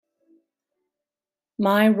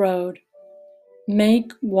My road.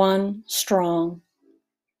 Make one strong.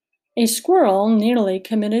 A squirrel nearly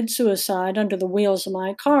committed suicide under the wheels of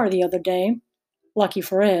my car the other day. Lucky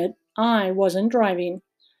for it, I wasn't driving.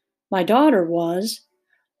 My daughter was,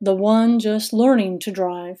 the one just learning to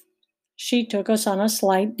drive. She took us on a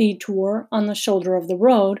slight detour on the shoulder of the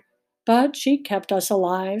road, but she kept us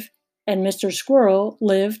alive, and Mr. Squirrel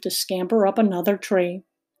lived to scamper up another tree.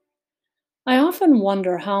 I often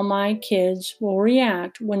wonder how my kids will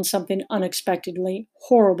react when something unexpectedly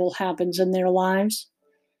horrible happens in their lives.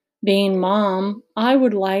 Being mom, I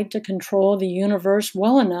would like to control the universe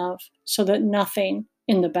well enough so that nothing,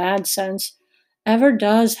 in the bad sense, ever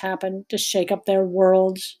does happen to shake up their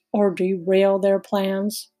worlds or derail their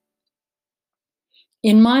plans.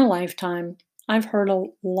 In my lifetime, I've heard a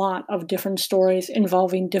lot of different stories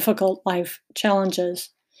involving difficult life challenges.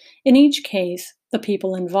 In each case, the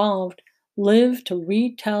people involved live to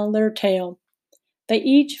retell their tale. They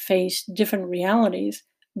each faced different realities,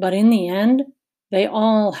 but in the end, they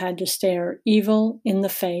all had to stare evil in the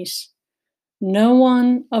face. No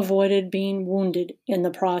one avoided being wounded in the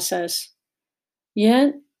process.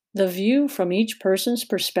 Yet, the view from each person's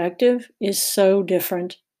perspective is so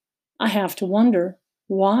different. I have to wonder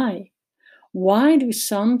why. Why do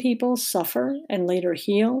some people suffer and later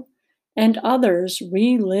heal, and others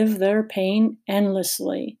relive their pain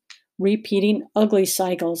endlessly, repeating ugly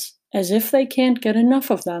cycles as if they can't get enough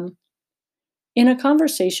of them? In a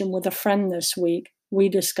conversation with a friend this week, we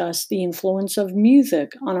discussed the influence of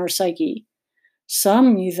music on our psyche.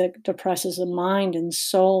 Some music depresses the mind and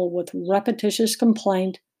soul with repetitious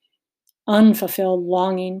complaint, unfulfilled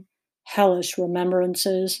longing, hellish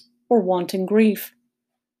remembrances, or wanton grief.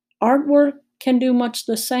 Artwork can do much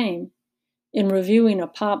the same. In reviewing a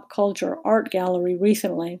pop culture art gallery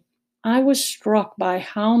recently, I was struck by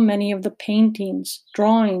how many of the paintings,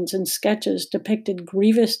 drawings, and sketches depicted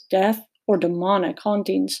grievous death or demonic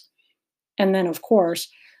hauntings. And then, of course,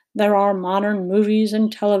 there are modern movies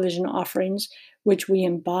and television offerings which we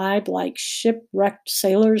imbibe like shipwrecked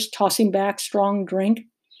sailors tossing back strong drink,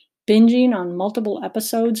 binging on multiple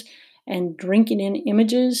episodes, and drinking in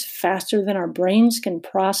images faster than our brains can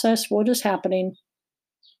process what is happening.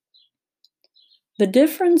 The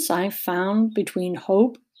difference I found between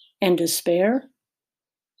hope and despair?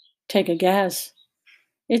 Take a guess.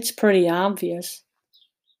 It's pretty obvious.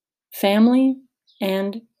 Family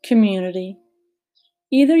and community.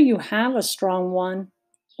 Either you have a strong one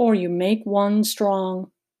or you make one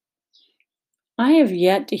strong. I have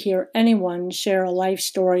yet to hear anyone share a life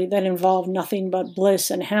story that involved nothing but bliss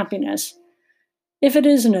and happiness. If it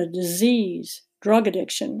isn't a disease, drug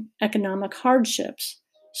addiction, economic hardships,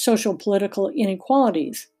 social political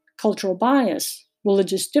inequalities, cultural bias,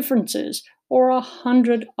 religious differences, or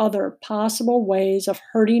 100 other possible ways of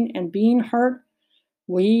hurting and being hurt,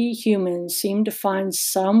 we humans seem to find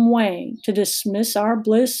some way to dismiss our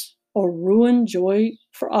bliss or ruin joy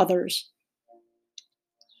for others.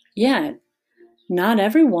 Yet, not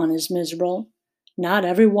everyone is miserable. Not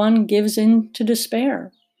everyone gives in to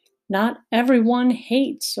despair. Not everyone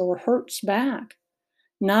hates or hurts back.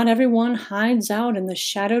 Not everyone hides out in the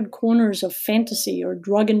shadowed corners of fantasy or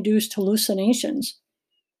drug induced hallucinations.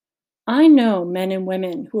 I know men and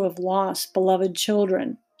women who have lost beloved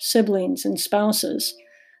children, siblings, and spouses,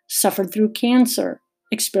 suffered through cancer,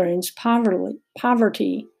 experienced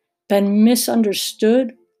poverty, been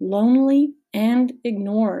misunderstood, lonely, and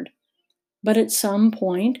ignored. But at some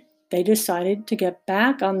point, they decided to get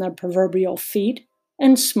back on their proverbial feet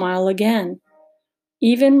and smile again,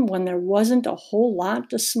 even when there wasn't a whole lot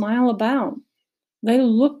to smile about. They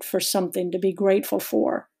looked for something to be grateful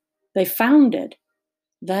for. They found it.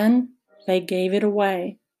 Then they gave it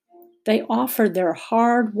away. They offered their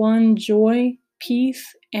hard won joy,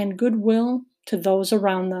 peace, and goodwill to those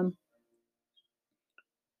around them.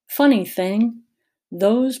 Funny thing,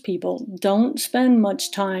 those people don't spend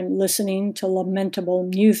much time listening to lamentable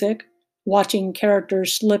music, watching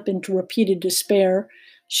characters slip into repeated despair,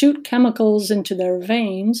 shoot chemicals into their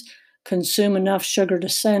veins, consume enough sugar to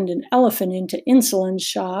send an elephant into insulin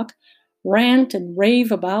shock, rant and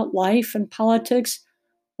rave about life and politics,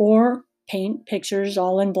 or paint pictures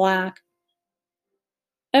all in black.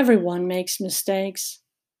 Everyone makes mistakes.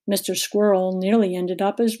 Mr. Squirrel nearly ended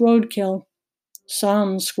up as roadkill.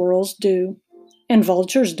 Some squirrels do, and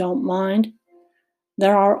vultures don't mind.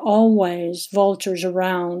 There are always vultures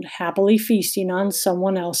around, happily feasting on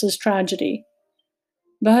someone else's tragedy.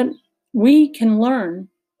 But we can learn,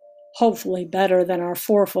 hopefully better than our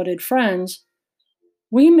four-footed friends.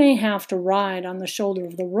 We may have to ride on the shoulder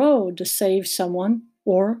of the road to save someone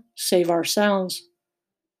or save ourselves.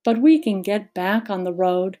 But we can get back on the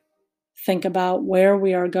road Think about where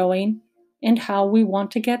we are going and how we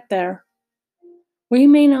want to get there. We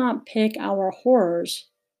may not pick our horrors,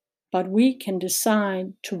 but we can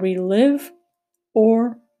decide to relive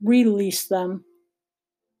or release them.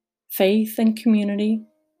 Faith and community.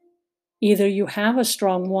 Either you have a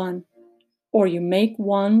strong one or you make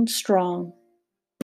one strong.